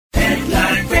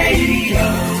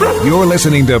You're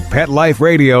listening to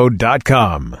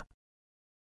PetLifeRadio.com.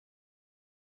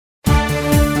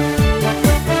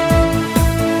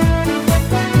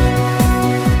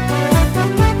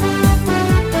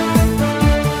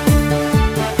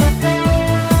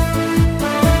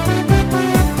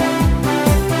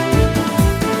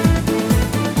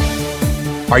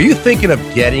 Are you thinking of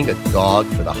getting a dog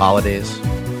for the holidays?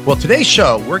 Well, today's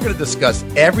show, we're going to discuss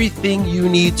everything you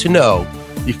need to know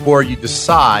before you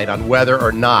decide on whether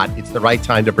or not it's the right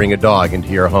time to bring a dog into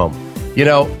your home. You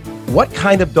know, what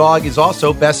kind of dog is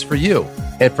also best for you?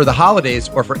 And for the holidays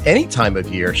or for any time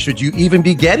of year, should you even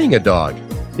be getting a dog?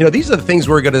 You know, these are the things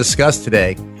we're going to discuss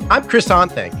today. I'm Chris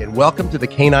Onthank, and welcome to the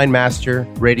Canine Master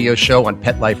radio show on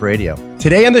Pet Life Radio.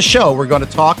 Today on the show, we're going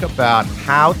to talk about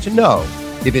how to know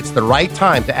if it's the right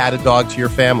time to add a dog to your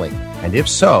family. And if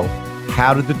so,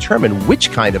 how to determine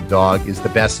which kind of dog is the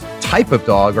best type of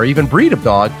dog or even breed of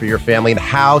dog for your family and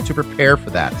how to prepare for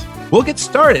that. We'll get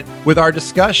started with our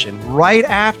discussion right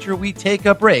after we take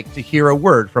a break to hear a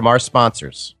word from our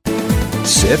sponsors.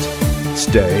 Sit,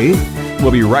 stay.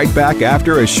 We'll be right back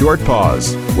after a short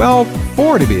pause. Well,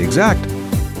 4 to be exact.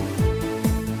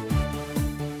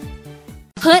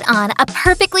 Put on a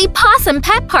perfectly possum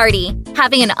pet party.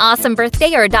 Having an awesome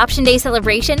birthday or adoption day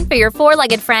celebration for your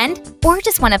four-legged friend? Or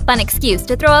just want a fun excuse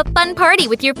to throw a fun party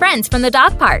with your friends from the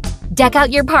dog park? Deck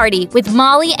out your party with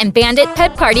Molly and Bandit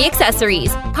Pet Party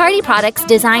accessories. Party products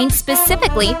designed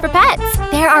specifically for pets.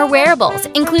 There are wearables,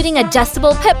 including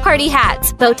adjustable pet party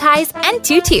hats, bow ties, and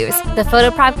tutus. The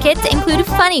photo prop kits include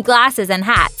funny glasses and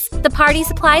hats. The party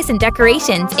supplies and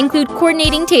decorations include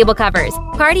coordinating table covers,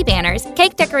 party banners,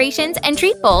 cake decorations, and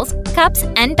treat bowls, cups,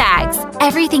 and bags.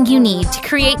 Everything you need to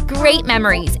create great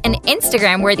memories and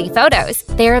Instagram-worthy photos.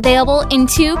 They're available in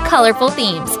 2 colorful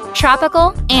themes,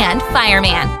 Tropical and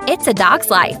Fireman. It's a dog's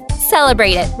life.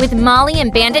 Celebrate it with Molly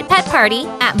and Bandit Pet Party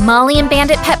at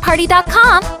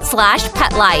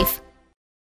mollyandbanditpetparty.com/petlife.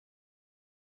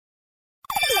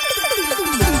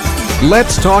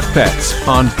 Let's talk pets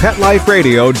on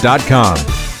PetLifeRadio.com.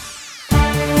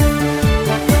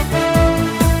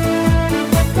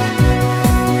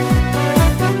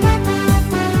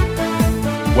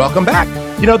 Welcome back.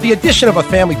 You know, the addition of a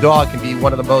family dog can be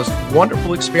one of the most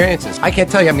wonderful experiences. I can't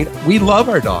tell you, I mean, we love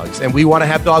our dogs and we want to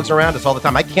have dogs around us all the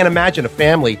time. I can't imagine a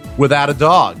family without a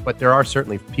dog, but there are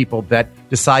certainly people that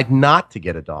decide not to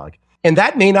get a dog. And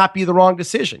that may not be the wrong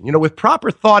decision. You know, with proper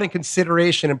thought and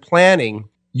consideration and planning,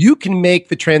 you can make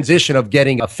the transition of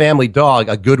getting a family dog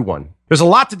a good one. There's a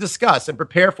lot to discuss and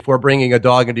prepare for bringing a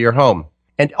dog into your home.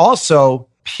 And also,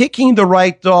 picking the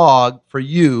right dog for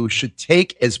you should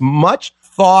take as much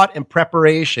thought and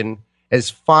preparation as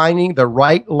finding the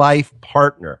right life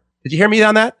partner. Did you hear me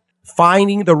on that?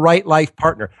 Finding the right life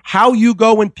partner. How you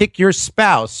go and pick your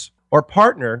spouse or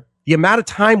partner, the amount of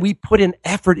time we put in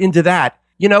effort into that.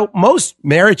 You know, most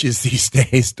marriages these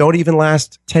days don't even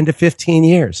last 10 to 15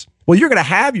 years. Well, you're going to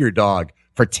have your dog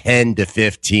for 10 to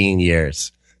 15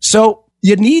 years. So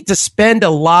you need to spend a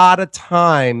lot of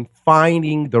time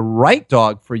finding the right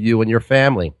dog for you and your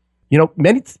family. You know,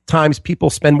 many times people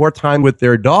spend more time with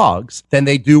their dogs than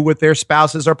they do with their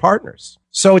spouses or partners.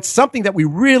 So it's something that we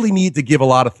really need to give a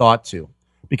lot of thought to,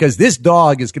 because this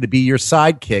dog is going to be your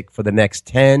sidekick for the next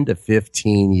 10 to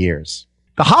 15 years.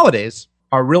 The holidays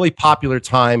are a really popular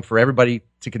time for everybody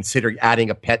to consider adding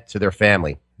a pet to their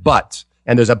family. But,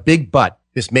 and there's a big but,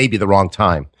 this may be the wrong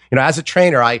time. You know, as a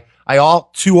trainer, I all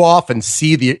too often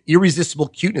see the irresistible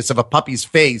cuteness of a puppy's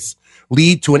face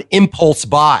lead to an impulse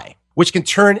buy, which can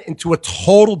turn into a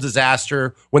total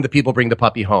disaster when the people bring the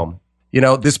puppy home. You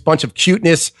know, this bunch of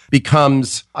cuteness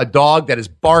becomes a dog that is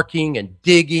barking and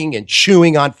digging and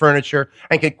chewing on furniture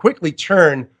and can quickly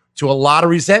turn to a lot of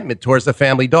resentment towards the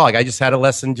family dog. I just had a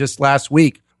lesson just last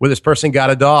week where this person got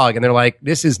a dog and they're like,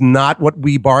 this is not what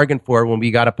we bargained for when we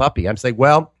got a puppy. I'm saying,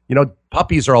 well, you know,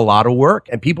 puppies are a lot of work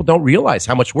and people don't realize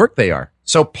how much work they are.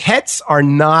 So pets are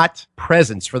not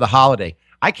presents for the holiday.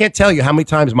 I can't tell you how many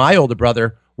times my older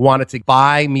brother wanted to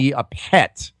buy me a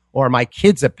pet or my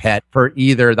kids a pet for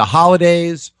either the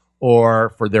holidays or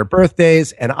for their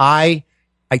birthdays. And I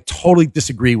totally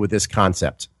disagree with this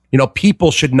concept. You know,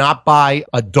 people should not buy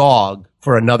a dog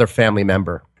for another family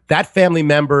member. That family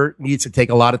member needs to take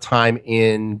a lot of time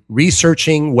in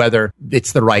researching whether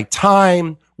it's the right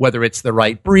time, whether it's the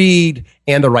right breed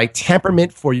and the right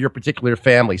temperament for your particular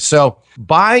family. So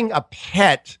buying a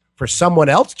pet for someone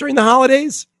else during the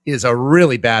holidays is a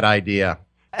really bad idea.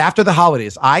 After the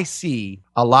holidays, I see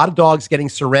a lot of dogs getting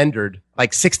surrendered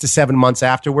like 6 to 7 months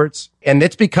afterwards. And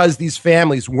it's because these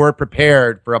families weren't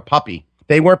prepared for a puppy.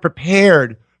 They weren't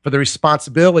prepared for the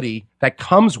responsibility that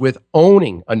comes with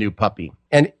owning a new puppy.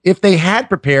 And if they had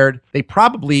prepared, they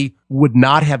probably would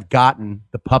not have gotten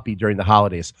the puppy during the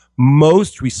holidays.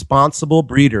 Most responsible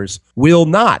breeders will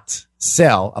not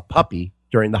sell a puppy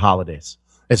during the holidays.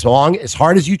 As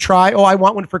hard as you try, I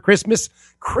want one for Christmas.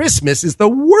 Christmas is the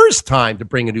worst time to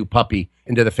bring a new puppy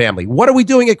into the family. What are we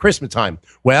doing at Christmas time?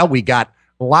 Well, we got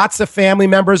lots of family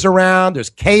members around. There's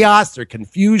chaos. There's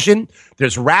confusion.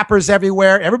 There's wrappers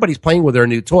everywhere. Everybody's playing with their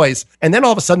new toys. And then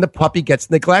all of a sudden, the puppy gets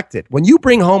neglected. When you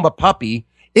bring home a puppy,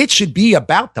 it should be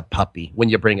about the puppy when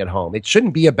you bring it home. It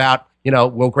shouldn't be about,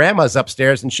 grandma's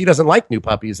upstairs and she doesn't like new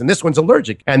puppies and this one's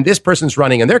allergic and this person's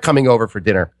running and they're coming over for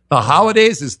dinner. The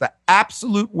holidays is the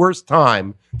absolute worst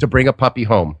time to bring a puppy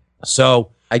home.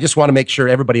 So I just want to make sure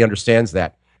everybody understands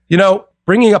that.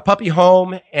 Bringing a puppy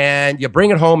home and you bring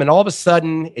it home and all of a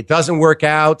sudden it doesn't work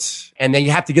out and then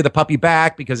you have to give the puppy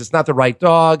back because it's not the right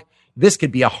dog. This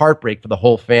could be a heartbreak for the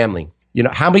whole family.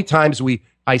 How many times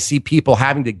I see people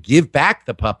having to give back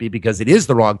the puppy because it is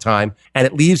the wrong time and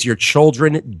it leaves your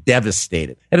children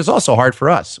devastated. And it's also hard for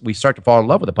us. We start to fall in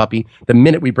love with a puppy the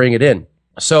minute we bring it in.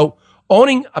 So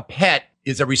owning a pet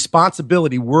is a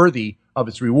responsibility worthy of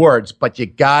its rewards, but you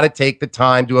got to take the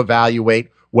time to evaluate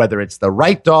whether it's the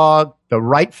right dog, the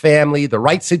right family, the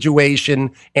right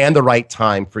situation, and the right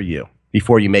time for you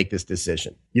before you make this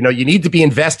decision. You need to be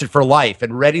invested for life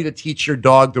and ready to teach your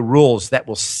dog the rules that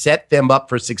will set them up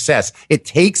for success. It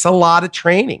takes a lot of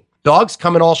training. Dogs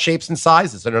come in all shapes and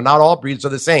sizes, and not all breeds are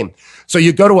the same. So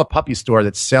you go to a puppy store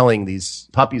that's selling these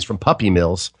puppies from puppy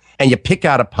mills, and you pick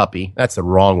out a puppy. That's the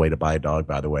wrong way to buy a dog,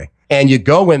 by the way. And you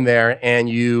go in there and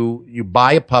you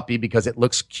buy a puppy because it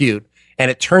looks cute,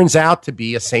 and it turns out to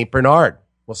be a St. Bernard.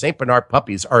 Well, St. Bernard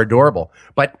puppies are adorable,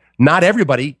 but not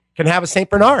everybody can have a St.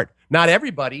 Bernard. Not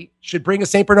everybody should bring a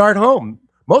St. Bernard home.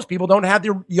 Most people don't have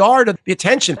the yard, of the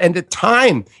attention and the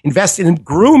time invested in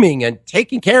grooming and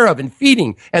taking care of and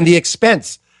feeding and the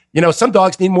expense. Some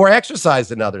dogs need more exercise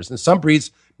than others, and some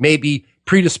breeds may be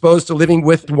predisposed to living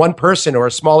with one person or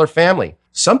a smaller family.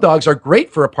 Some dogs are great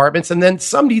for apartments, and then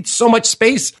some need so much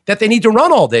space that they need to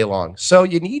run all day long. So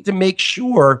you need to make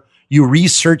sure you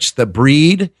research the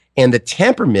breed and the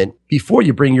temperament before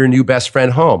you bring your new best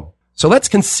friend home. So let's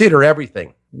consider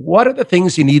everything. What are the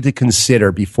things you need to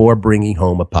consider before bringing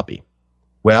home a puppy?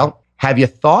 Well, have you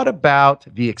thought about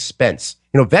the expense?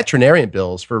 Veterinarian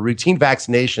bills for routine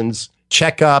vaccinations,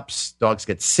 checkups, dogs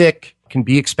get sick, can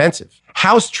be expensive.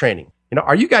 House training.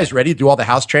 Are you guys ready to do all the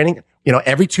house training?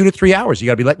 Every 2 to 3 hours, you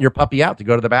got to be letting your puppy out to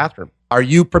go to the bathroom. Are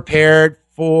you prepared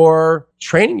for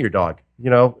training your dog?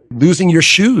 Losing your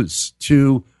shoes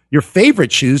to your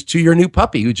favorite shoes to your new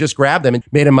puppy who just grabbed them and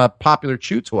made him a popular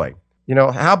chew toy.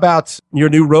 How about your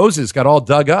new roses got all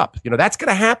dug up? That's going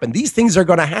to happen. These things are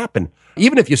going to happen.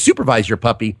 Even if you supervise your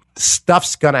puppy,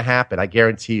 stuff's going to happen. I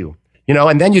guarantee you.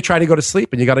 And then you try to go to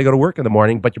sleep and you got to go to work in the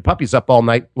morning, but your puppy's up all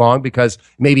night long because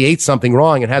maybe ate something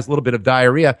wrong and has a little bit of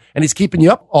diarrhea and he's keeping you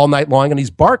up all night long and he's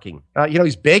barking.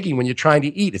 He's begging when you're trying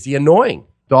to eat. Is he annoying?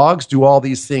 Dogs do all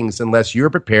these things unless you're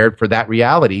prepared for that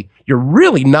reality. You're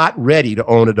really not ready to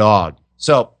own a dog.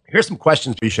 So here's some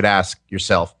questions you should ask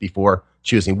yourself before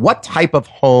choosing. What type of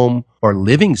home or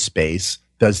living space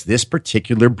does this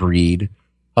particular breed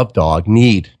of dog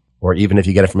need? Or even if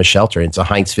you get it from a shelter, it's a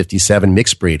Heinz 57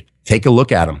 mixed breed. Take a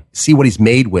look at him. See what he's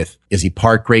made with. Is he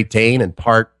part Great Dane and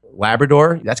part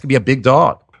Labrador? That's going to be a big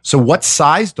dog. So what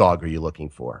size dog are you looking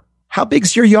for? How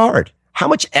big's your yard? How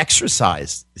much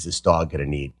exercise is this dog going to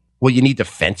need? Will you need to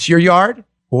fence your yard?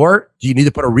 Or do you need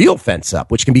to put a real fence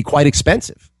up, which can be quite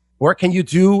expensive? Or can you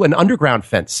do an underground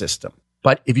fence system?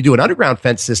 But if you do an underground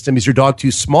fence system, is your dog too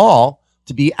small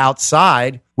to be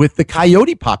outside with the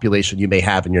coyote population you may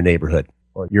have in your neighborhood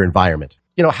or your environment?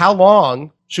 How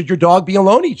long should your dog be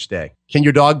alone each day? Can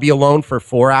your dog be alone for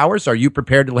 4 hours? Are you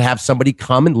prepared to have somebody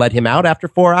come and let him out after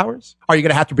 4 hours? Are you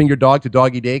going to have to bring your dog to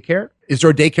doggy daycare? Is there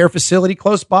a daycare facility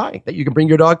close by that you can bring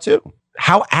your dog to?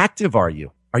 How active are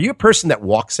you? Are you a person that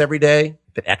walks every day,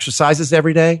 that exercises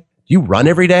every day? Do you run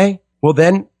every day? Well,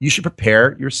 then you should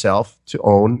prepare yourself to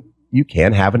own. You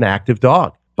can have an active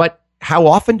dog. But how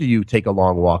often do you take a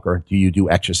long walk or do you do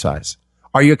exercise?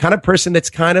 Are you a kind of person that's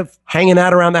kind of hanging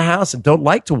out around the house and don't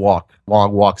like to walk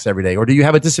long walks every day? Or do you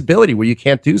have a disability where you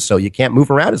can't do so? You can't move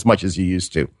around as much as you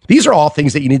used to. These are all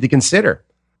things that you need to consider.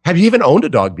 Have you even owned a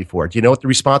dog before? Do you know what the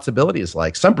responsibility is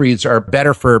like? Some breeds are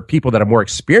better for people that are more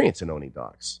experienced in owning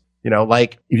dogs.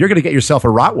 Like if you're going to get yourself a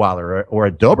Rottweiler or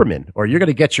a Doberman, or you're going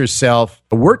to get yourself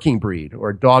a working breed or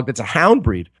a dog that's a hound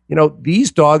breed,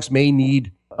 these dogs may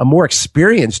need a more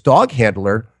experienced dog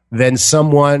handler than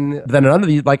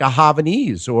another, like a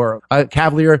Havanese or a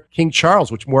Cavalier King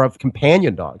Charles, which more of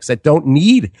companion dogs that don't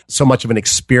need so much of an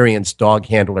experienced dog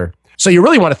handler. So you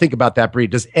really want to think about that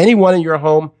breed. Does anyone in your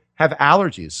home have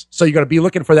allergies? So you're going to be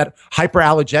looking for that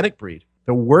hyperallergenic breed.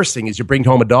 The worst thing is you bring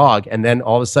home a dog and then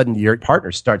all of a sudden your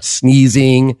partner starts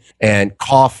sneezing and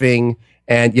coughing.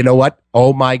 And you know what?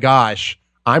 Oh my gosh,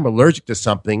 I'm allergic to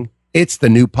something. It's the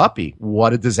new puppy.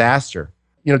 What a disaster.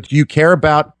 You know, do you care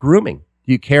about grooming?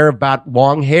 Do you care about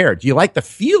long hair? Do you like the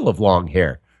feel of long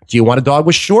hair? Do you want a dog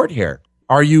with short hair?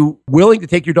 Are you willing to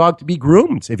take your dog to be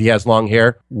groomed if he has long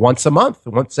hair once a month,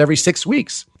 once every 6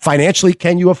 weeks? Financially,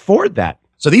 can you afford that?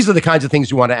 So these are the kinds of things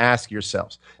you want to ask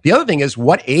yourselves. The other thing is,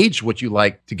 what age would you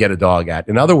like to get a dog at?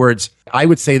 In other words, I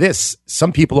would say this.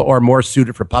 Some people are more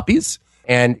suited for puppies.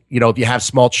 And, you know, if you have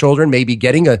small children, maybe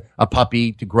getting a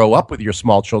puppy to grow up with your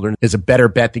small children is a better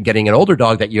bet than getting an older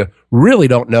dog that you really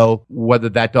don't know whether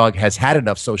that dog has had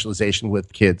enough socialization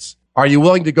with kids. Are you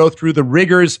willing to go through the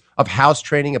rigors of house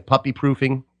training and puppy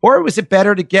proofing? Or is it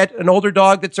better to get an older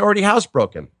dog that's already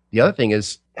housebroken? The other thing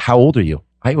is, how old are you?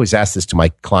 I always ask this to my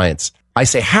clients. I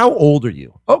say, how old are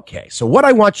you? Okay, so what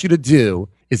I want you to do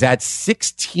is add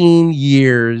 16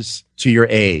 years to your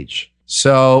age.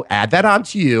 So add that on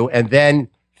to you and then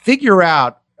figure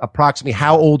out approximately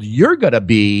how old you're going to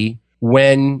be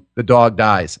when the dog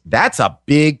dies. That's a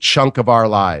big chunk of our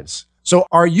lives. So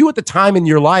are you at the time in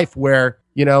your life where,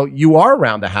 you know, you are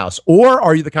around the house, or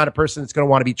are you the kind of person that's going to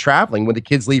want to be traveling when the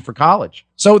kids leave for college?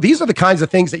 So these are the kinds of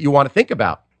things that you want to think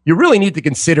about. You really need to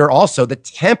consider also the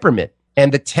temperament.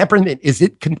 And the temperament, is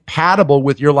it compatible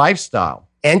with your lifestyle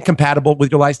and compatible with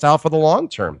your lifestyle for the long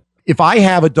term? If I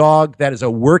have a dog that is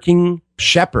a working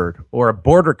shepherd or a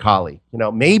border collie, you know,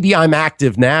 maybe I'm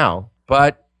active now,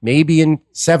 but maybe in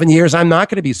 7 years, I'm not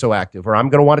going to be so active, or I'm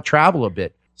going to want to travel a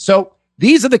bit. So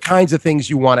these are the kinds of things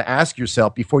you want to ask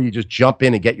yourself before you just jump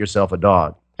in and get yourself a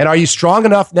dog. And are you strong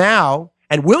enough now?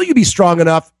 And will you be strong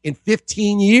enough in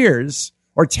 15 years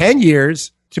or 10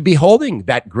 years to be holding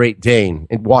that Great Dane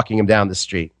and walking him down the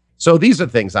street? So these are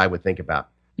things I would think about.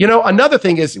 You know, another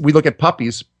thing is we look at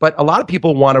puppies, but a lot of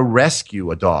people want to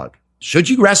rescue a dog. Should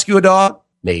you rescue a dog?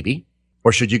 Maybe.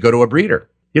 Or should you go to a breeder?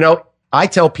 You know, I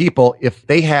tell people if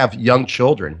they have young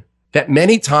children that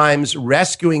many times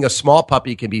rescuing a small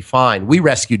puppy can be fine. We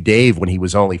rescued Dave when he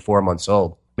was only 4 months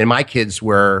old. And my kids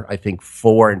were, I think,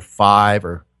 4 and 5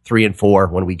 or 3 and 4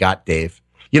 when we got Dave.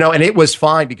 You know, and it was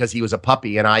fine because he was a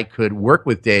puppy and I could work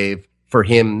with Dave for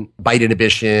him bite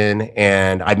inhibition,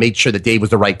 and I made sure that Dave was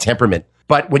the right temperament.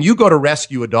 But when you go to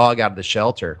rescue a dog out of the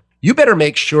shelter, you better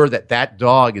make sure that that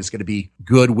dog is going to be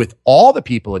good with all the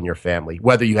people in your family,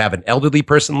 whether you have an elderly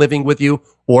person living with you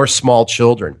or small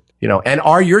children. You know, and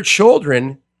are your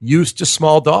children used to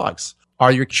small dogs?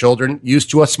 Are your children used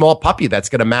to a small puppy that's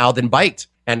going to mouth and bite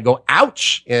and go,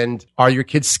 ouch? And are your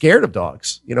kids scared of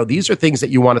dogs? You know, these are things that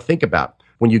you want to think about.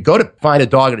 When you go to find a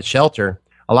dog at a shelter,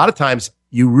 a lot of times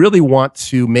you really want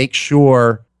to make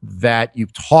sure that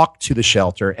you've talked to the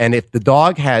shelter. And if the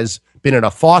dog has been in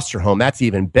a foster home, that's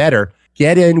even better.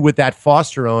 Get in with that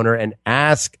foster owner and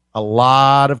ask a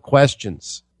lot of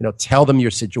questions. You know, tell them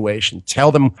your situation.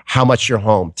 Tell them how much you're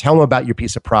home. Tell them about your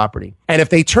piece of property. And if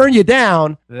they turn you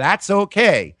down, that's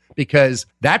okay, because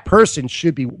that person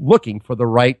should be looking for the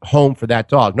right home for that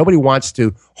dog. Nobody wants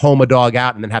to home a dog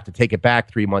out and then have to take it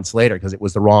back 3 months later because it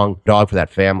was the wrong dog for that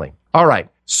family. All right.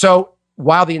 So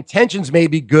while the intentions may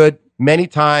be good, many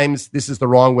times this is the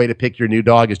wrong way to pick your new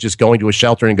dog, is just going to a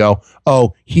shelter and go,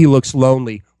 oh, he looks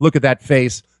lonely. Look at that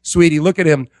face. Sweetie, look at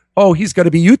him. Oh, he's going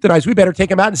to be euthanized. We better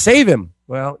take him out and save him.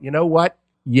 Well, you know what?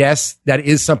 Yes, that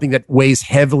is something that weighs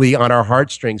heavily on our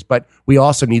heartstrings, but we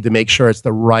also need to make sure it's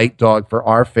the right dog for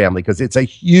our family because it's a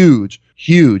huge,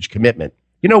 huge commitment.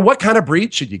 You know, what kind of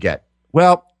breed should you get?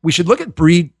 Well, we should look at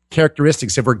breed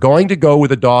characteristics. If we're going to go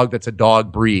with a dog that's a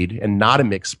dog breed and not a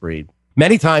mixed breed,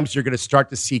 many times you're going to start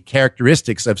to see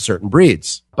characteristics of certain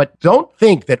breeds. But don't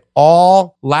think that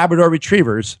all Labrador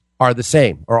Retrievers are the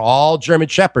same or all German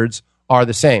Shepherds are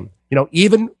the same. You know,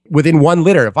 even within one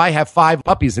litter, if I have 5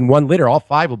 puppies in one litter, all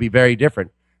 5 will be very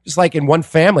different. Just like in one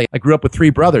family, I grew up with 3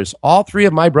 brothers. All 3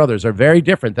 of my brothers are very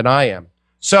different than I am.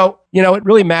 So, you know, it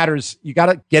really matters. You got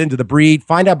to get into the breed,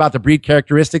 find out about the breed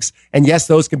characteristics. And yes,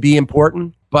 those can be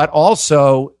important, but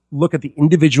also look at the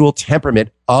individual temperament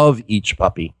of each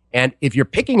puppy. And if you're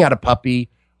picking out a puppy,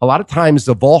 a lot of times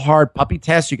the Volhard puppy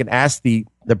test, you can ask the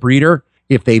breeder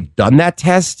if they've done that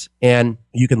test, and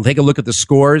you can take a look at the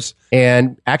scores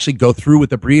and actually go through with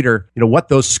the breeder, you know, what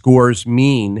those scores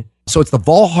mean. So it's the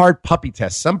Volhard puppy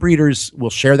test. Some breeders will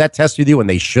share that test with you, and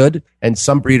they should, and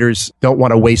some breeders don't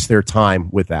want to waste their time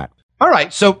with that. All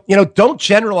right. So, don't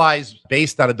generalize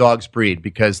based on a dog's breed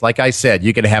because, like I said,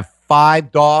 you can have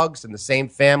 5 dogs in the same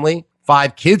family,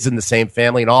 5 kids in the same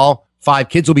family, and all 5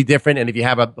 kids will be different. And if you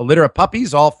have a litter of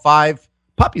puppies, all 5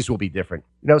 puppies will be different.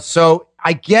 So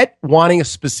I get wanting a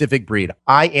specific breed.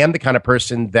 I am the kind of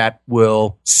person that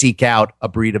will seek out a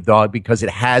breed of dog because it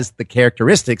has the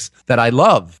characteristics that I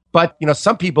love. But,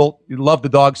 some people love the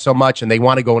dog so much and they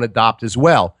want to go and adopt as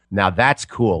well. Now that's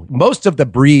cool. Most of the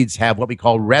breeds have what we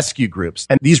call rescue groups.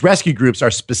 And these rescue groups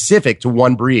are specific to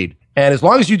one breed. And as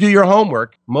long as you do your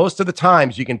homework, most of the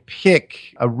times you can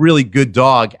pick a really good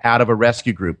dog out of a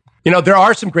rescue group. There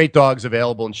are some great dogs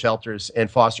available in shelters and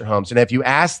foster homes. And if you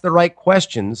ask the right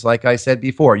questions, like I said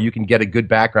before, you can get a good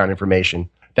background information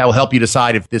that will help you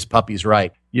decide if this puppy's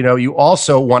right. You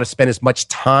also want to spend as much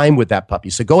time with that puppy.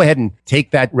 So go ahead and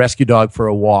take that rescue dog for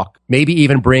a walk. Maybe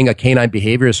even bring a canine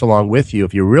behaviorist along with you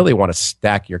if you really want to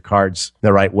stack your cards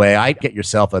the right way. I'd get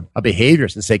yourself a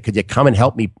behaviorist and say, could you come and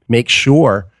help me make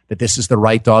sure that this is the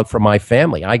right dog for my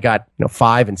family? I got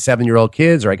 5 and 7-year-old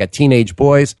kids, or I got teenage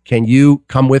boys. Can you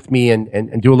come with me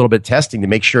and do a little bit of testing to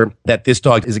make sure that this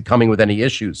dog isn't coming with any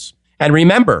issues? And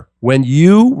remember, when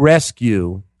you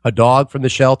rescue a dog from the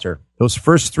shelter, those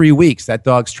first 3 weeks, that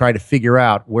dog's trying to figure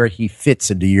out where he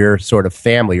fits into your sort of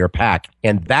family or pack.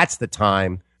 And that's the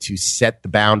time to set the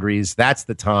boundaries. That's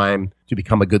the time to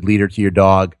become a good leader to your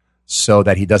dog so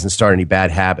that he doesn't start any bad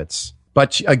habits.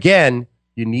 But again,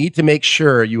 you need to make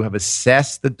sure you have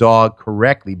assessed the dog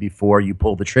correctly before you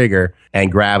pull the trigger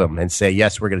and grab him and say,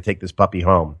 yes, we're going to take this puppy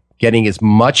home. Getting as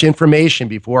much information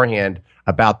beforehand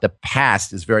about the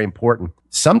past is very important.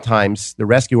 Sometimes the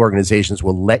rescue organizations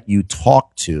will let you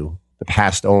talk to the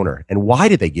past owner. And why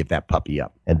did they give that puppy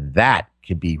up? And that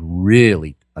can be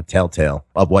really a telltale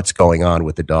of what's going on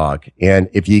with the dog. And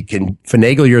if you can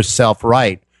finagle yourself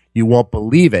right, you won't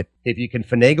believe it. If you can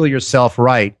finagle yourself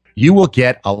right, you will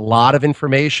get a lot of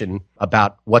information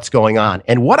about what's going on.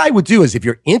 And what I would do is if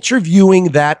you're interviewing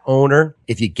that owner,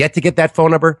 if you get that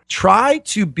phone number, try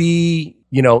to dig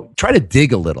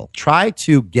a little. Try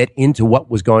to get into what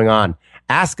was going on.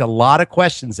 Ask a lot of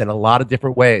questions in a lot of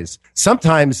different ways.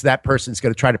 Sometimes that person's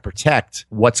going to try to protect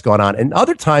what's going on. And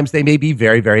other times they may be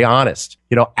very, very honest.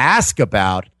 Ask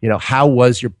about, how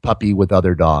was your puppy with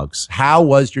other dogs? How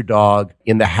was your dog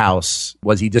in the house?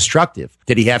 Was he destructive?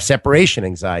 Did he have separation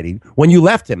anxiety? When you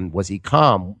left him, was he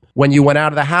calm? When you went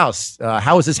out of the house,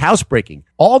 how was his housebreaking?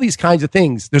 All these kinds of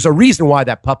things. There's a reason why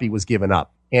that puppy was given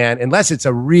up. And unless it's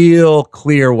a real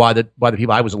clear why the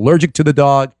people, I was allergic to the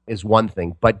dog is one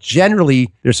thing, but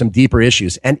generally there's some deeper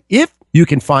issues. And if you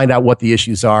can find out what the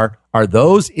issues are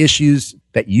those issues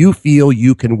that you feel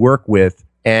you can work with?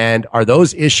 And are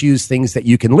those issues things that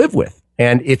you can live with?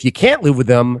 And if you can't live with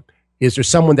them, is there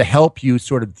someone to help you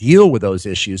sort of deal with those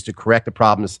issues to correct the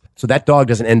problems so that dog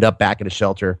doesn't end up back in a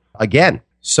shelter again?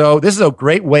 So this is a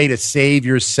great way to save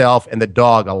yourself and the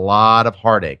dog a lot of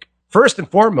heartache. First and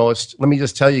foremost, let me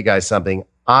just tell you guys something.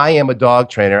 I am a dog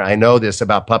trainer. I know this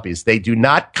about puppies. They do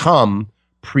not come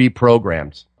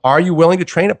pre-programmed. Are you willing to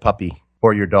train a puppy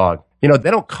or your dog?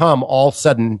 They don't come all of a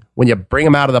sudden when you bring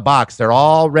them out of the box. They're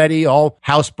all ready, all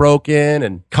housebroken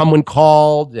and come when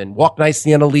called and walk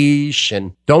nicely on a leash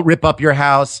and don't rip up your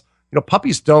house.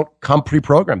 Puppies don't come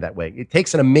pre-programmed that way. It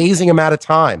takes an amazing amount of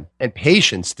time and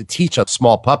patience to teach a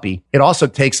small puppy. It also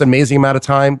takes an amazing amount of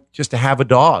time just to have a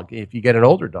dog if you get an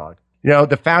older dog.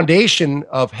 The foundation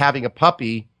of having a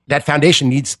puppy, that foundation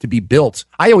needs to be built.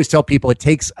 I always tell people it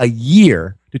takes a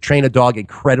year to train a dog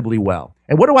incredibly well.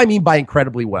 And what do I mean by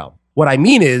incredibly well? What I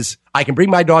mean is I can bring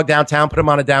my dog downtown, put him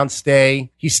on a downstay.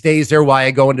 He stays there while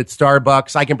I go into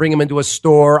Starbucks. I can bring him into a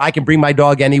store. I can bring my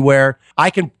dog anywhere. I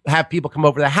can have people come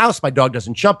over to the house. My dog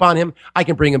doesn't jump on him. I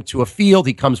can bring him to a field.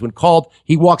 He comes when called.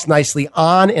 He walks nicely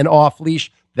on and off leash.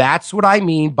 That's what I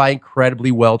mean by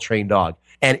incredibly well-trained dog.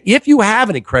 And if you have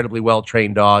an incredibly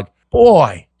well-trained dog,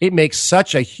 boy, it makes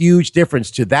such a huge difference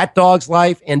to that dog's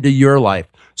life and to your life.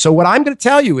 So what I'm going to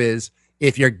tell you is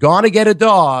if you're going to get a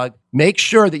dog, make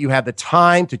sure that you have the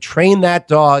time to train that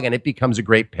dog and it becomes a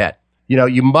great pet.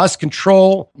 You must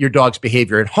control your dog's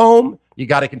behavior at home. You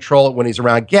got to control it when he's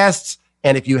around guests.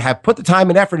 And if you have put the time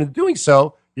and effort into doing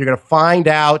so, you're going to find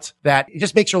out that it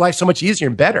just makes your life so much easier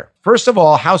and better. First of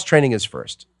all, house training is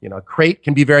first. A crate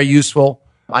can be very useful.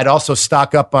 I'd also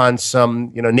stock up on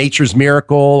some, Nature's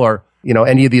Miracle or,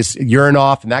 any of these urine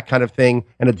off and that kind of thing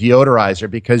and a deodorizer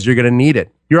because you're going to need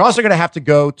it. You're also going to have to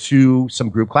go to some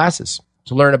group classes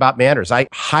to learn about manners. I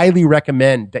highly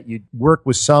recommend that you work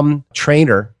with some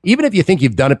trainer. Even if you think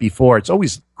you've done it before, it's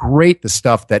always great, the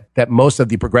stuff that most of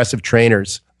the progressive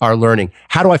trainers are learning.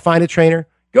 How do I find a trainer?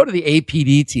 go to the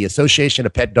APDT, Association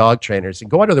of Pet Dog Trainers,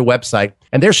 and go onto their website,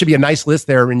 and there should be a nice list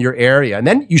there in your area. And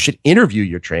then you should interview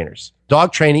your trainers.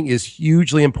 Dog training is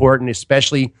hugely important,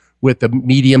 especially with the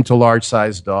medium to large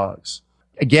size dogs.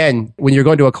 Again, when you're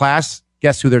going to a class,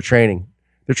 guess who they're training?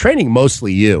 They're training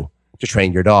mostly you to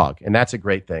train your dog, and that's a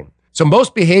great thing. So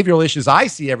most behavioral issues I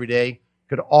see every day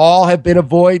could all have been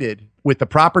avoided with the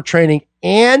proper training,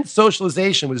 and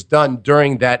socialization was done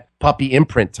during that puppy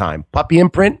imprint time. Puppy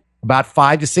imprint, about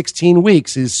 5 to 16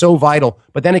 weeks is so vital,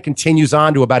 but then it continues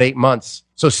on to about 8 months.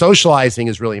 So socializing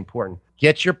is really important.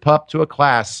 Get your pup to a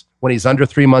class when he's under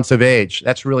 3 months of age.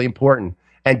 That's really important.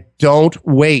 And don't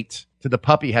wait till the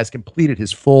puppy has completed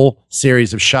his full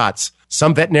series of shots.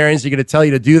 Some veterinarians are going to tell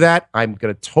you to do that. I'm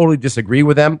going to totally disagree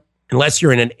with them. Unless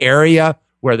you're in an area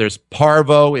where there's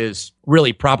parvo is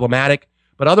really problematic.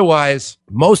 But otherwise,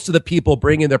 most of the people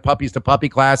bringing their puppies to puppy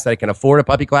class that can afford a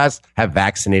puppy class have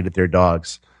vaccinated their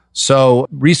dogs. So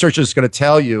research is going to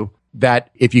tell you that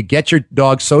if you get your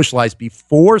dog socialized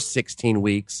before 16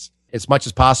 weeks, as much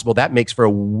as possible, that makes for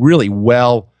a really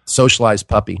well socialized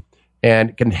puppy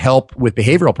and can help with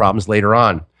behavioral problems later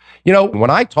on. You know, when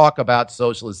I talk about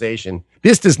socialization,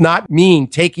 this does not mean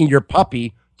taking your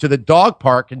puppy to the dog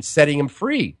park and setting him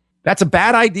free. That's a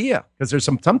bad idea because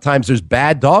sometimes there's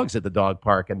bad dogs at the dog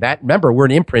park. And remember, we're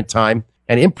in imprint time,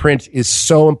 and imprint is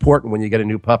so important when you get a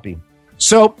new puppy.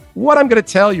 So what I'm going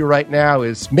to tell you right now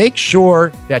is make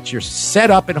sure that you're set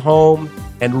up at home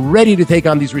and ready to take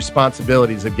on these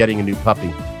responsibilities of getting a new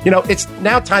puppy. You know, it's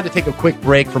now time to take a quick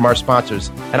break from our sponsors,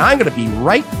 and I'm going to be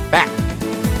right back.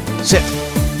 Sit.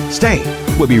 Stay.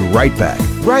 We'll be right back,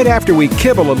 right after we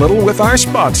kibble a little with our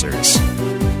sponsors.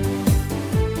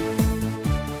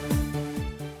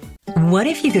 What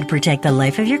if you could protect the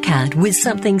life of your cat with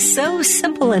something so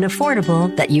simple and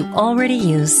affordable that you already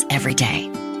use every day?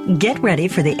 Get ready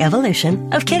for the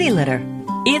evolution of kitty litter.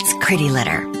 It's Pretty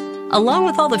Litter. Along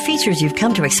with all the features you've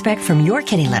come to expect from your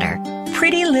kitty litter,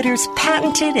 Pretty Litter's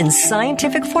patented and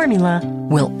scientific formula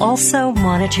will also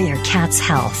monitor your cat's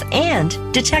health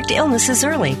and detect illnesses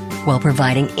early while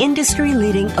providing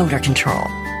industry-leading odor control.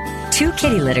 2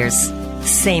 kitty litters,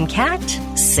 same cat,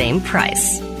 same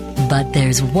price. But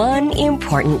there's one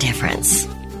important difference.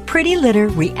 Pretty Litter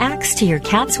reacts to your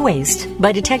cat's waste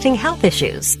by detecting health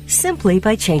issues simply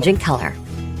by changing color.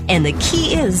 And the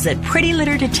key is that Pretty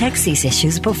Litter detects these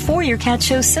issues before your cat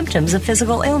shows symptoms of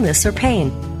physical illness or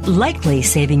pain, likely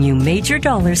saving you major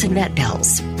dollars in vet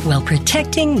bills while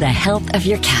protecting the health of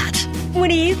your cat. What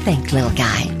do you think, little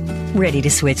guy? Ready to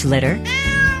switch litter?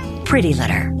 Pretty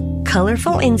Litter.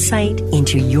 Colorful insight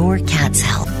into your cat's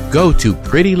health. Go to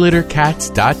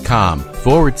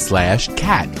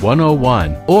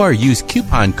prettylittercats.com/cat101 or use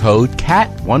coupon code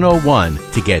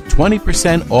CAT101 to get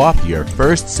 20% off your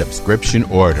first subscription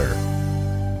order.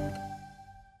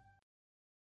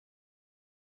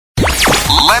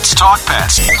 Let's talk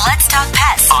pets. Let's talk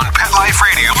pets On Pet Life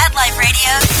Radio. Pet Life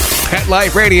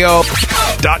Radio.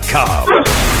 PetLifeRadio.com.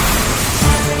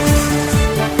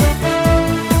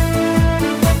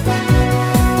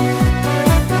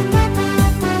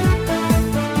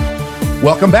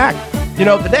 Welcome back. You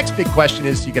know, the next big question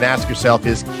is you can ask yourself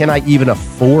is, can I even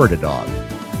afford a dog?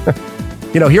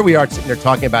 You know, here we are sitting there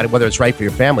talking about it, whether it's right for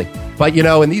your family. But, you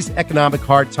know, in these economic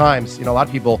hard times, you know, a lot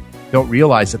of people don't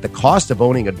realize that the cost of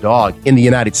owning a dog in the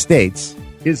United States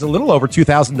is a little over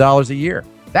 $2,000 a year.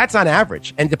 That's on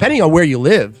average. And depending on where you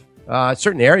live,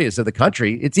 certain areas of the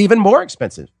country, it's even more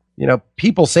expensive. You know,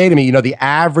 people say to me, you know, the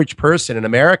average person in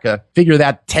America figure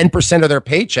that 10% of their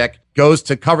paycheck goes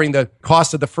to covering the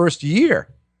cost of the first year.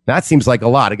 That seems like a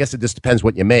lot. I guess it just depends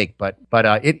what you make, but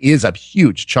it is a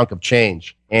huge chunk of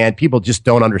change, and people just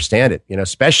don't understand it. You know,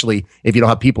 especially if you don't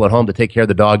have people at home to take care of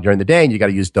the dog during the day, and you got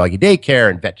to use doggy daycare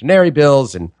and veterinary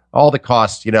bills and all the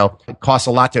costs. You know, it costs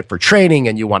a lot for training,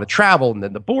 and you want to travel, and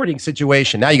then the boarding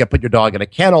situation. Now you got to put your dog in a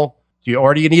kennel.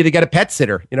 Or do you need to get a pet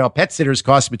sitter? You know, pet sitters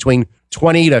cost between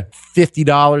 $20 to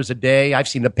 $50 a day. I've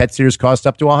seen the pet sitters cost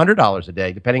up to $100 a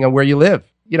day, depending on where you live.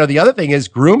 You know, the other thing is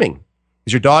grooming.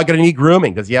 Is your dog going to need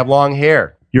grooming? Does he have long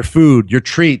hair? Your food, your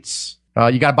treats.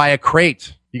 You got to buy a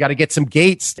crate. You got to get some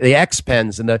gates, the X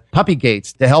pens and the puppy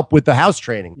gates to help with the house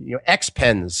training. You know, X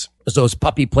pens, those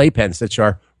puppy play pens that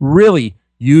are really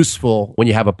useful when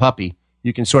you have a puppy.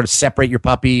 You can sort of separate your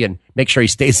puppy and make sure he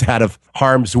stays out of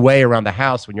harm's way around the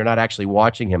house when you're not actually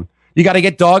watching him. You got to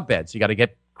get dog beds. You got to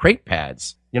get crate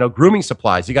pads, you know, grooming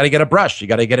supplies. You got to get a brush. You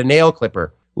got to get a nail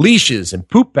clipper, leashes and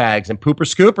poop bags and pooper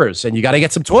scoopers. And you got to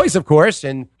get some toys, of course.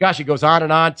 And gosh, it goes on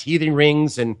and on, teething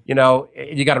rings. And, you know,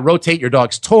 you got to rotate your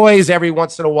dog's toys every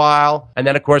once in a while. And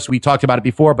then, of course, we talked about it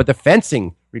before, but the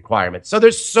fencing requirements. So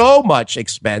there's so much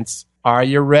expense. Are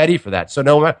you ready for that? So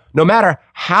no matter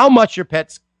how much your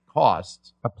pets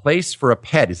cost, a place for a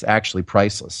pet is actually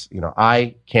priceless.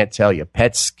 I can't tell you.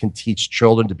 Pets can teach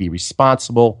children to be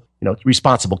responsible,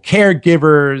 responsible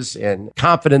caregivers and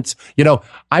confidence.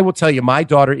 I will tell you, my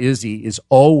daughter Izzy is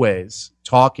always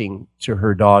talking to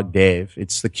her dog, Dave.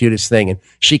 It's the cutest thing. And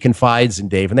she confides in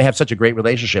Dave, and they have such a great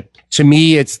relationship. To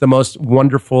me, it's the most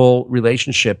wonderful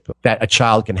relationship that a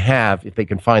child can have if they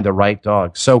can find the right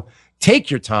dog. So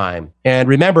take your time and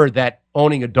remember that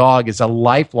owning a dog is a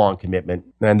lifelong commitment,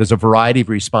 and there's a variety of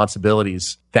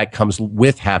responsibilities that comes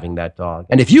with having that dog.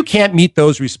 And if you can't meet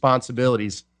those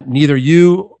responsibilities, neither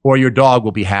you or your dog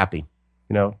will be happy,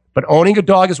 But owning a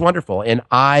dog is wonderful, and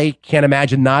I can't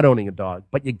imagine not owning a dog,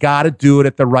 but you got to do it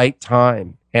at the right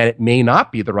time. And it may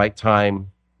not be the right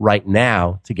time right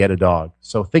now to get a dog.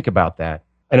 So think about that.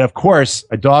 And of course,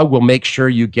 a dog will make sure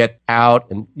you get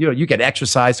out and you get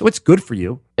exercise. So it's good for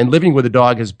you. And living with a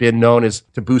dog has been known as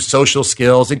to boost social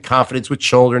skills and confidence with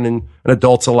children and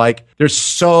adults alike. There's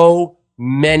so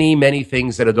many, many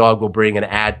things that a dog will bring and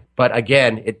add. But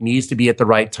again, it needs to be at the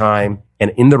right time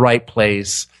and in the right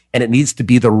place. And it needs to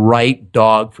be the right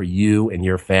dog for you and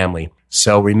your family.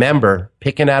 So remember,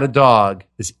 picking out a dog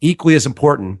is equally as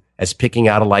important as picking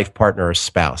out a life partner or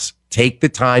spouse. Take the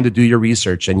time to do your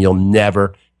research and you'll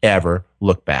never, ever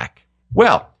look back.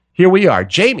 Well, here we are.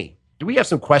 Jamie, do we have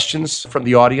some questions from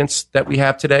the audience that we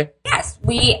have today? Yes,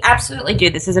 we absolutely do.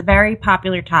 This is a very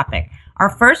popular topic. Our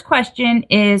first question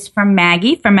is from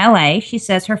Maggie from LA. She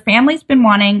says her family's been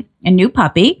wanting a new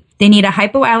puppy. They need a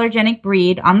hypoallergenic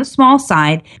breed on the small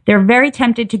side. They're very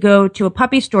tempted to go to a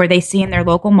puppy store they see in their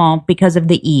local mall because of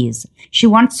the ease. She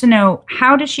wants to know,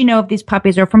 how does she know if these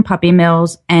puppies are from puppy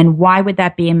mills, and why would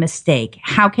that be a mistake?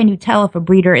 How can you tell if a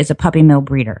breeder is a puppy mill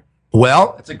breeder?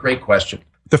 Well, that's a great question.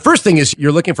 The first thing is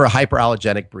you're looking for a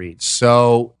hyperallergenic breed.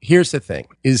 So here's the thing,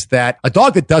 is that a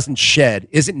dog that doesn't shed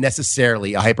isn't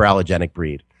necessarily a hyperallergenic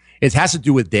breed. It has to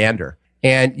do with dander.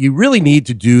 And you really need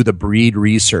to do the breed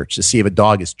research to see if a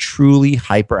dog is truly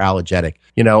hyperallergenic.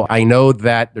 I know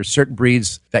that there's certain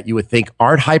breeds that you would think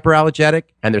aren't hyperallergenic,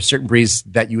 and there's certain breeds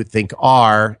that you would think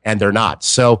are, and they're not.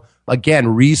 So again,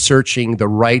 researching the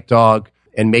right dog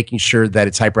and making sure that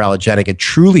it's hyperallergenic and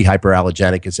truly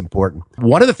hyperallergenic is important.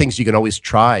 One of the things you can always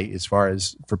try as far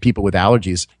as for people with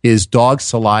allergies is dog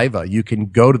saliva. You can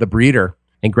go to the breeder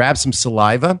and grab some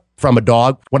saliva from a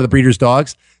dog, one of the breeder's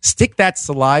dogs, stick that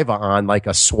saliva on like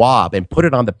a swab and put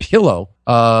it on the pillow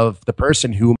of the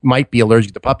person who might be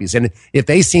allergic to puppies. And if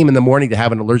they seem in the morning to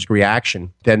have an allergic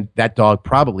reaction, then that dog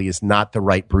probably is not the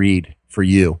right breed for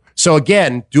you. So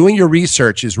again, doing your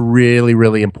research is really,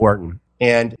 really important.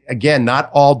 And again,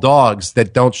 not all dogs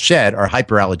that don't shed are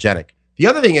hyperallergenic. The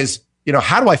other thing is,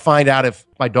 how do I find out if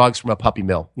my dog's from a puppy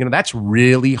mill? That's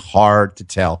really hard to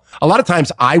tell. A lot of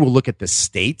times I will look at the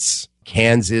states,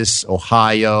 Kansas,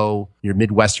 Ohio, your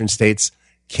Midwestern states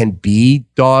can be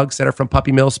dogs that are from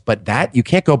puppy mills, but that you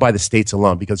can't go by the states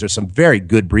alone because there's some very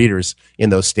good breeders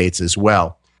in those states as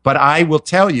well. But I will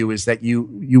tell you is that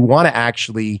you want to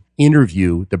actually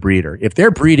interview the breeder. If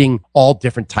they're breeding all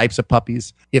different types of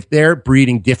puppies, if they're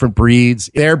breeding different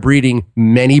breeds, they're breeding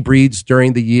many breeds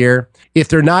during the year, if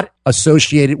they're not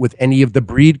associated with any of the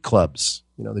breed clubs,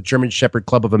 the German Shepherd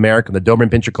Club of America, the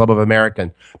Doberman Pinscher Club of America,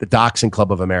 and the Dachshund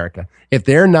Club of America, if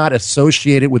they're not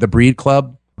associated with a breed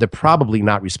club, they're probably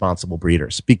not responsible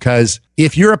breeders. Because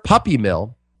if you're a puppy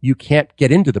mill, you can't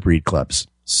get into the breed clubs.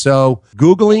 So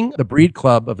Googling the breed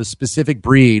club of a specific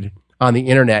breed on the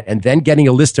internet and then getting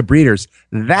a list of breeders,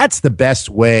 that's the best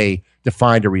way to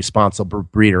find a responsible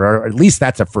breeder, or at least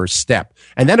that's a first step.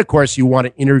 And then, of course, you want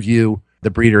to interview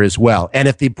the breeder as well. And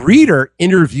if the breeder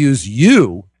interviews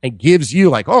you and gives you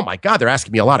like, oh my God, they're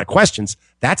asking me a lot of questions,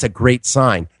 that's a great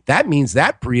sign. That means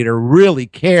that breeder really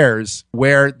cares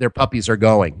where their puppies are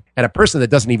going. And a person that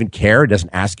doesn't even care,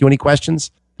 doesn't ask you any questions,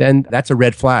 then that's a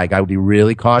red flag. I would be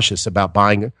really cautious about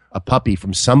buying a puppy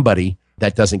from somebody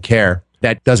that doesn't care,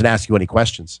 that doesn't ask you any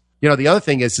questions. The other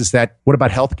thing is that what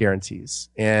about health guarantees?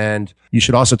 And you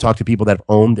should also talk to people that have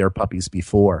owned their puppies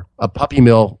before. A puppy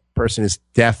mill person is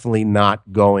definitely not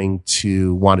going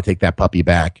to want to take that puppy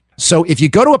back. So if you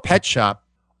go to a pet shop,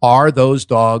 are those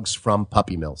dogs from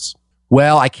puppy mills?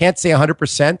 Well, I can't say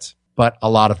 100%, but a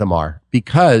lot of them are,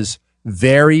 because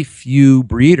very few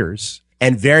breeders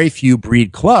and very few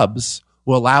breed clubs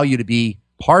will allow you to be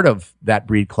part of that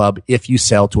breed club if you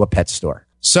sell to a pet store.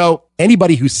 So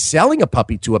anybody who's selling a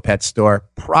puppy to a pet store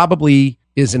probably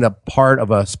isn't a part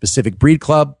of a specific breed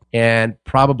club and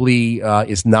probably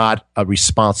is not a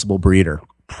responsible breeder.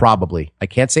 Probably. I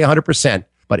can't say 100%,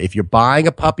 but if you're buying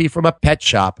a puppy from a pet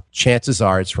shop, chances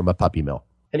are it's from a puppy mill.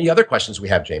 Any other questions we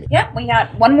have, Jamie? Yep, we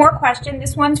got one more question.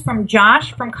 This one's from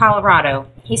Josh from Colorado.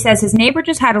 He says his neighbor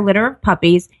just had a litter of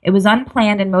puppies. It was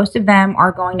unplanned, and most of them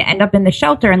are going to end up in the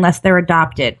shelter unless they're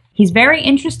adopted. He's very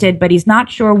interested, but he's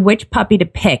not sure which puppy to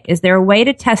pick. Is there a way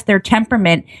to test their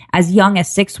temperament as young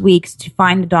as 6 weeks to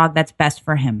find the dog that's best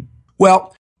for him?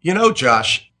 Well,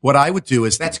 Josh, what I would do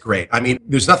is, that's great. I mean,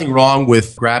 there's nothing wrong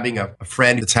with grabbing a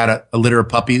friend that's had a litter of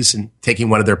puppies and taking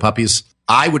one of their puppies.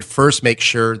 I would first make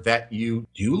sure that you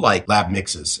do like lab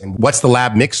mixes. And what's the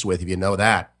lab mixed with, if you know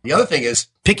that? The other thing is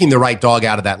picking the right dog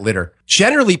out of that litter.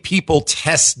 Generally, people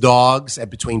test dogs at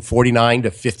between 49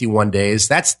 to 51 days.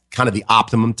 That's kind of the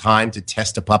optimum time to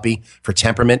test a puppy for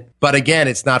temperament. But again,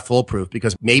 it's not foolproof,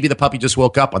 because maybe the puppy just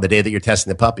woke up on the day that you're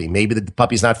testing the puppy. Maybe the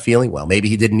puppy's not feeling well. Maybe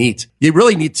he didn't eat. You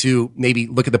really need to maybe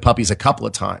look at the puppies a couple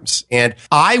of times. And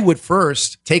I would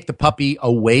first take the puppy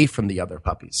away from the other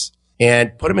puppies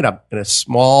and put him in a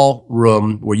small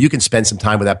room where you can spend some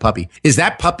time with that puppy. Is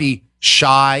that puppy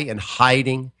shy and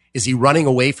hiding? Is he running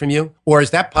away from you? Or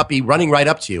is that puppy running right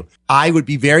up to you? I would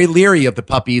be very leery of the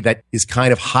puppy that is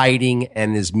kind of hiding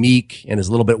and is meek and is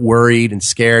a little bit worried and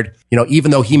scared.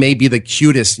 Even though he may be the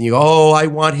cutest and you go, oh, I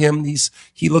want him.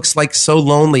 He looks like so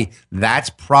lonely. That's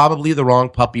probably the wrong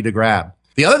puppy to grab.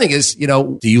 The other thing is,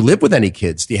 do you live with any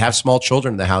kids? Do you have small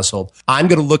children in the household? I'm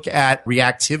going to look at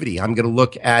reactivity. I'm going to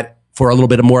look at for a little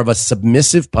bit more of a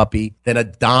submissive puppy than a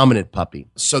dominant puppy.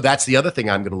 So that's the other thing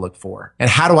I'm going to look for. And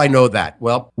how do I know that?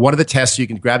 Well, one of the tests you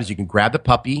can grab is you can grab the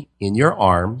puppy in your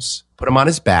arms, put him on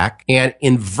his back, and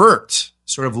invert,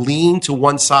 sort of lean to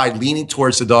one side, leaning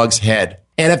towards the dog's head.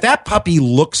 And if that puppy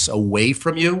looks away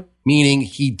from you, meaning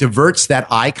he diverts that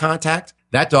eye contact,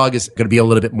 that dog is going to be a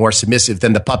little bit more submissive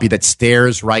than the puppy that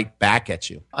stares right back at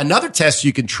you. Another test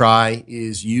you can try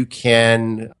is you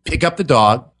can pick up the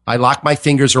dog. I lock my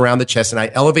fingers around the chest and I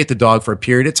elevate the dog for a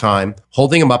period of time,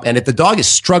 holding him up. And if the dog is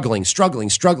struggling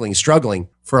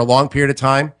for a long period of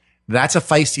time, that's a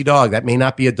feisty dog. That may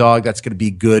not be a dog that's going to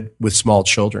be good with small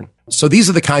children. So these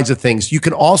are the kinds of things. You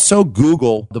can also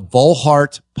Google the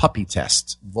Volhart puppy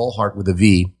test, Volhart with a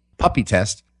V, puppy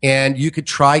test. And you could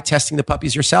try testing the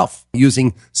puppies yourself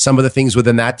using some of the things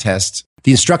within that test.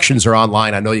 The instructions are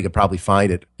online. I know you could probably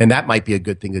find it. And that might be a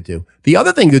good thing to do. The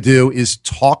other thing to do is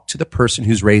talk to the person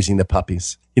who's raising the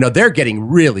puppies. They're getting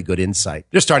really good insight.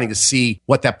 They're starting to see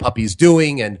what that puppy's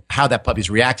doing and how that puppy's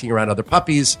reacting around other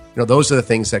puppies. Those are the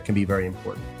things that can be very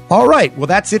important. All right. Well,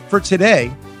 that's it for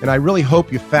today. And I really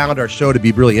hope you found our show to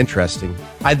be really interesting.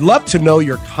 I'd love to know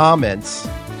your comments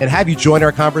and have you join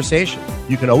our conversation.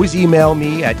 You can always email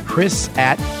me at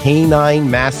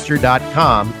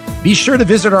chris@caninemaster.com. Be sure to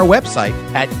visit our website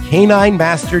at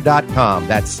caninemaster.com.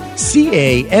 That's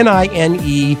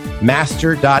CANINE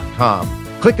master.com.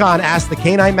 Click on Ask the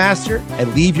Canine Master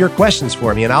and leave your questions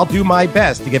for me, and I'll do my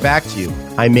best to get back to you.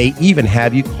 I may even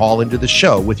have you call into the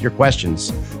show with your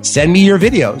questions. Send me your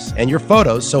videos and your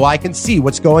photos so I can see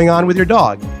what's going on with your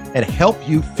dog and help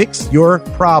you fix your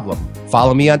problem.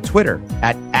 Follow me on Twitter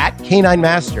at Canine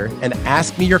Master and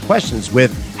ask me your questions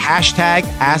with hashtag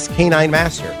Ask Canine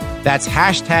Master. That's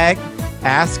hashtag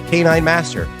Ask Canine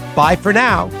Master. Bye for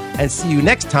now, and see you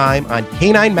next time on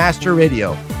Canine Master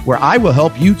Radio, where I will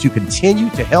help you to continue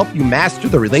to help you master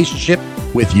the relationship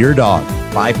with your dog.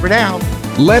 Bye for now.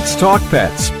 Let's Talk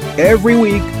Pets, every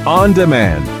week on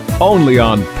demand, only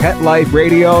on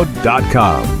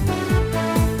PetLifeRadio.com.